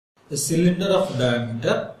a cylinder of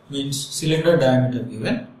diameter, means cylinder diameter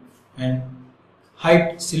given, and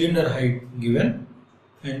height, cylinder height given,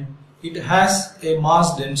 and it has a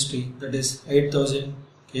mass density that is 8000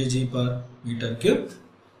 kg per meter cube,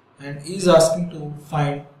 and is asking to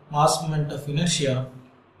find mass moment of inertia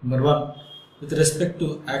number 1 with respect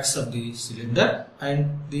to axis of the cylinder,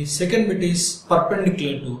 and the second bit is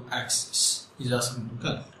perpendicular to axis is asking to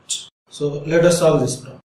calculate. So let us solve this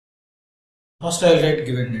problem. First I will write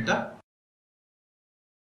given data.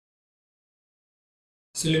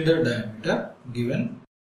 Cylinder diameter given,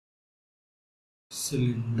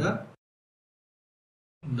 cylinder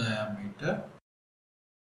diameter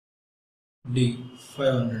D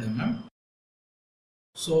 500 mm.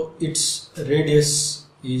 So its radius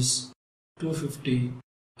is 250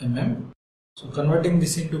 mm. So converting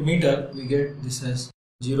this into meter, we get this as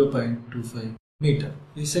 0.25 meter.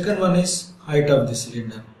 The second one is height of the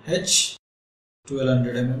cylinder, h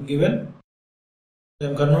 1200 mm given. I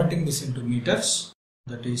am converting this into meters,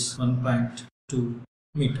 that is 1.2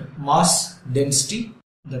 meter. Mass density,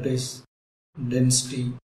 that is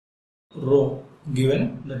density rho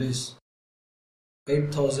given, that is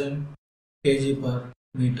 8000 kg per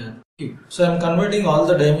meter cube. So I am converting all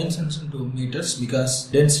the dimensions into meters because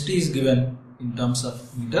density is given in terms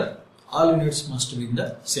of meter. All units must be in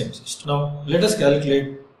the same system. Now let us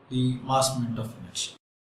calculate the mass moment of inertia.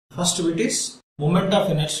 First bit is moment of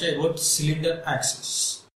inertia about cylinder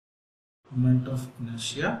axis. Moment of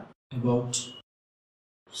inertia about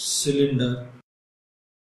cylinder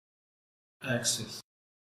axis.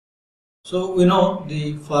 So we know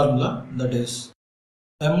the formula, that is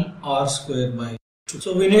mr square by 2.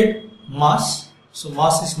 So we need mass. So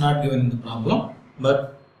mass is not given in the problem,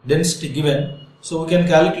 but density given. So we can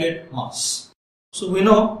calculate mass. So we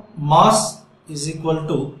know mass is equal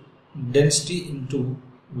to density into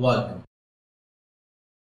volume.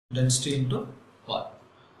 Density into volume.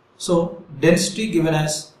 So density given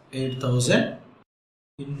as 8000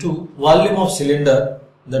 into volume of cylinder,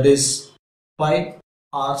 that is pi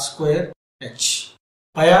r square h.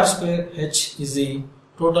 Pi r square h is the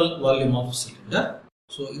total volume of cylinder.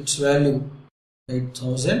 So its value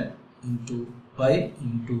 8000 into pi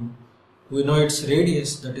into, we know its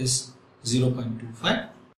radius, that is 0.25,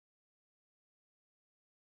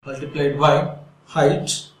 multiplied by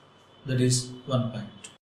height, that is 1.2.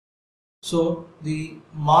 So the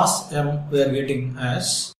mass m we are getting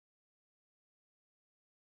as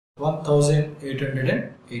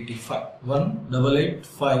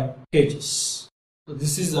 1885 kgs. So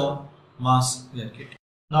this is the mass we are getting.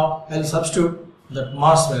 Now I will substitute that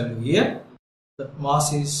mass value here. That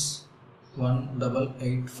mass is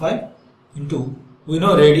 1885 into, we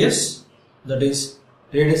know radius, that is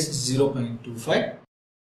radius is 0.25,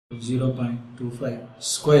 0.25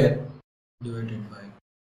 square divided by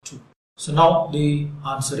 2. So now the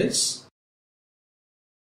answer is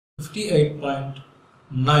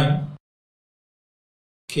 58.9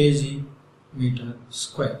 kg meter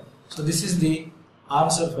square. So this is the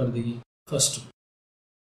answer for the first one.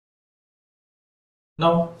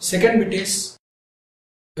 Now second bit is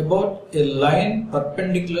about a line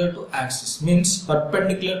perpendicular to axis, means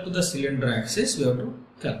perpendicular to the cylinder axis we have to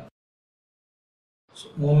calculate. So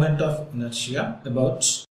moment of inertia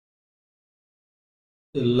about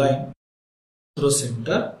a line through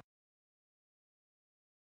center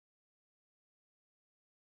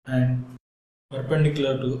and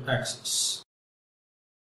perpendicular to axis.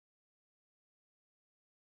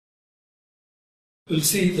 We will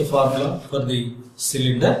see the formula for the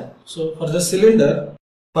cylinder. So for the cylinder,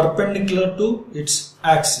 perpendicular to its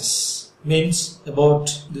axis means about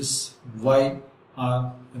this y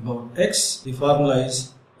or about x. The formula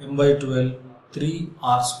is m by 12 3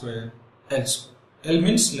 r square l square. L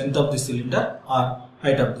means length of the cylinder or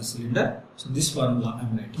height of the cylinder. So this formula I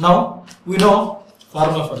am writing. Now we know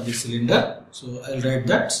formula for the cylinder. So I will write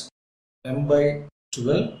that m by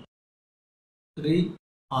 12 3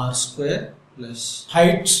 r square plus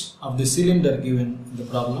height of the cylinder given in the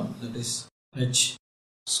problem, that is h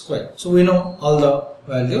square. So we know all the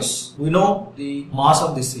values. We know the mass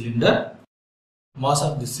of the cylinder. Mass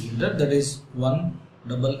of the cylinder, that is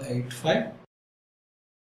 1885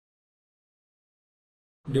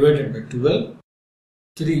 divided by 12,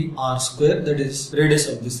 3 r square, that is radius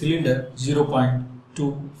of the cylinder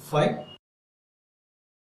 0.25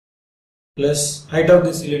 plus height of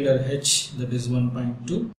the cylinder h, that is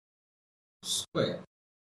 1.2 square.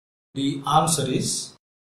 The answer is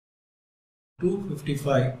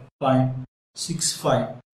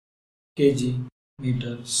 255.65 kg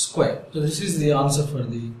meter square. So this is the answer for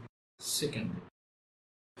the second bit.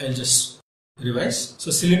 I'll just revise.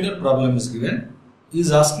 So cylinder problem is given.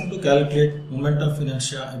 is asking to calculate moment of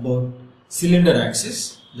inertia about cylinder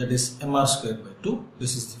axis, that is mr square by 2.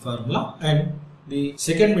 This is the formula. And the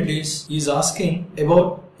second bit is asking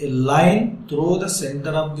about a line through the center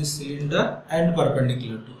of the cylinder and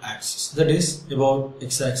perpendicular to axis, that is about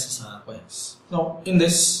x-axis or y-axis. Now in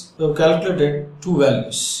this we have calculated two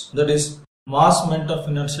values, that is mass moment of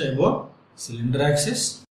inertia about cylinder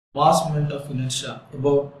axis, mass moment of inertia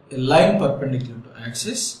about a line perpendicular to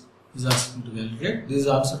axis is asking to calculate. This is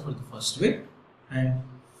the answer for the first bit and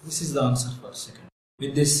this is the answer for second.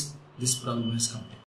 With this problem is complete.